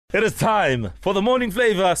It is time for the Morning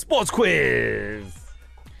Flavor Sports Quiz.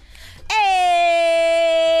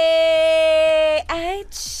 Hey,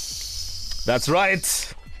 That's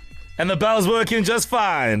right. And the bell's working just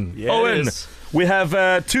fine. Yes. Owen, we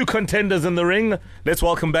have two contenders in the ring. Let's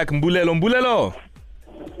welcome back Mbulelo. Mbulelo.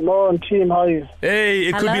 Morning, team. How are you? Hey,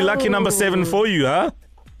 it could be lucky number 7 for you, huh?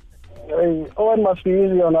 Hey, Owen must be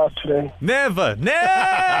easy on us today. Never.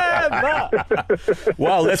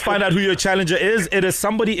 Well, let's find out who your challenger is. It is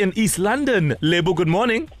somebody in East London. Lebo, good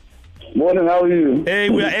morning. Morning, how are you? Hey,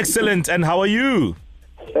 we are excellent. And how are you?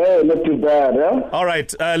 Hey, not too bad, huh? All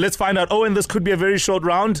right, let's find out. Owen, this could be a very short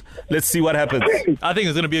round. Let's see what happens. I think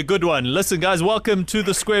it's going to be a good one. Listen, guys, welcome to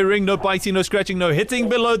the square ring. No biting, no scratching, no hitting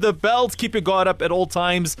below the belt. Keep your guard up at all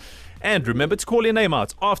times. And remember to call your name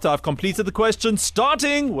out after I've completed the question,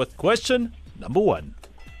 starting with question number 1.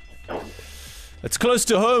 It's close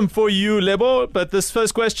to home for you, Lebo, but this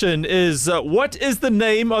first question is, what is the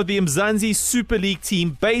name of the Mzansi Super League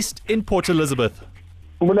team based in Port Elizabeth?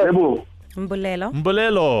 Mbulelo.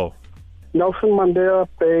 Mbulelo. Nelson Mandela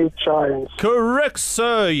Bay Giants. Correct,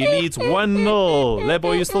 sir. You need 1-0.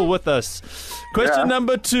 Lebo, you're still with us. Question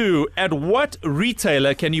number 2. At what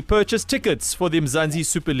retailer can you purchase tickets for the Mzansi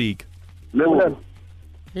Super League? Lebo.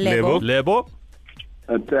 Lebo?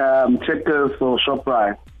 At Checkers or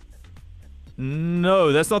ShopRite.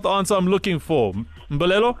 No, that's not the answer I'm looking for.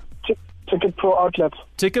 Mbulelo? Ticket Pro Outlets.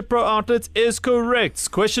 Ticket Pro Outlets is correct.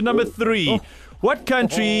 Question number 3. What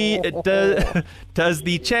country does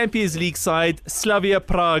the Champions League side Slavia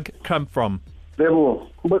Prague come from? Lebo.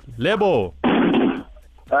 Lebo.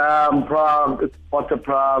 Prague. It's Sparta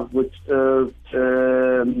Prague, which is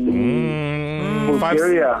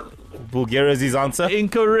Bulgaria. Bulgaria is his answer.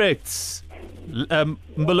 Incorrect.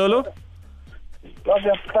 Mbulelo?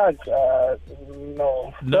 Slavia Prague.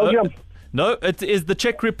 No. Belgium. No, it is the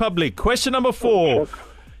Czech Republic. Question number 4.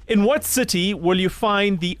 In what city will you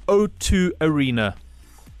find the O2 Arena?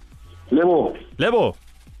 Lebo.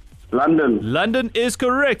 London. London is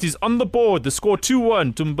correct. He's on the board. The score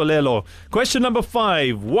 2-1 to Mbulelo. Question number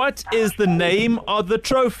 5. What is the name of the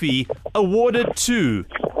trophy awarded to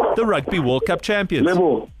the Rugby World Cup champions?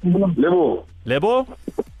 Lebo?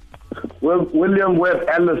 William Webb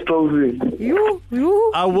Ellis Trophy. You.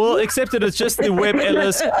 I will accept it. It's just the Webb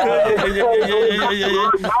Ellis.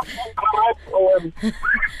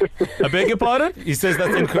 I beg your pardon? He says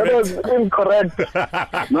that's incorrect. That is incorrect.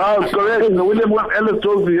 No, it's correct. The William Webb Ellis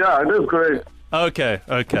Trophy, yeah, it is correct. Okay.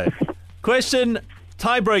 Question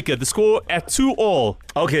tiebreaker. The score at 2-2.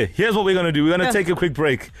 Okay, here's what we're going to do. We're going to take a quick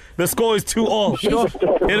break. The score is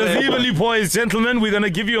 2-2. It is evenly poised, gentlemen. We're going to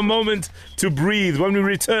give you a moment to breathe. When we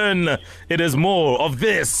return, it is more of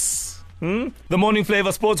this. The Morning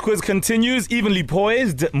Flavor Sports Quiz continues. Evenly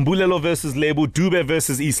poised. Mbulelo versus Lebo. Dube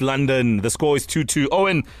versus East London. The score is 2-2.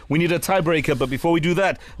 Owen, we need a tiebreaker. But before we do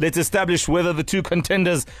that, let's establish whether the two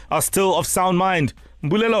contenders are still of sound mind.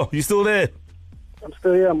 Mbulelo, you still there? I'm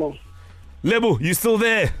still here, Mo. Lebo, you still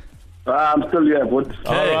there? I'm still here, but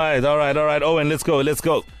Okay. All right. Owen, let's go.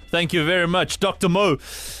 Thank you very much, Dr. Mo.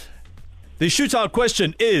 The shootout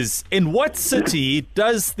question is, in what city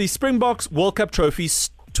does the Springboks World Cup Trophy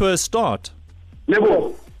tour start?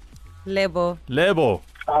 Lebo.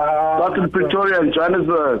 Starts in Pretoria and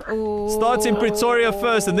Johannesburg. Starts in Pretoria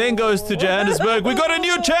first and then goes to Johannesburg. We got a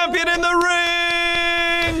new champion in the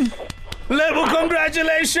ring! Lebo,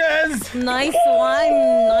 congratulations! Nice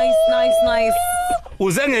one. Nice.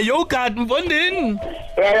 Uzange yogurt mfondini.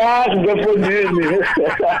 Yeah, definitely.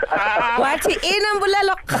 Wathi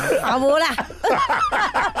Mbulelo. Abula.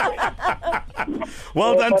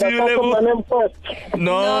 Well done to you, Lebo.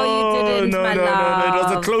 No, you didn't, my It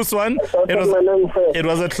was a close one. It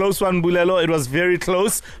was a close one, Mbulelo. It was very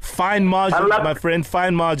close. Fine margins, my friend.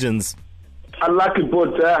 Fine margins. Unlucky,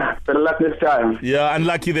 but better luck next time. Yeah,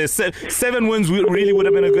 unlucky there. 7 wins really would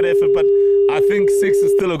have been a good effort, but I think 6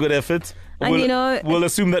 is still a good effort. And we'll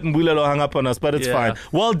assume that Mbulelo hung up on us, but it's fine.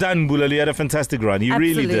 Well done, Mbulelo. You had a fantastic run. You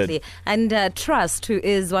really did. And Trust, who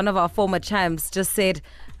is one of our former champs, just said,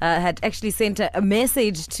 had actually sent a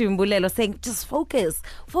message to Mbulelo saying, just focus,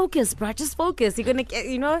 bro, just focus. You're going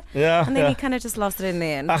to, Yeah. And then he kind of just lost it in the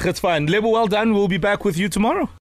end. It's fine. Lebo, well done. We'll be back with you tomorrow.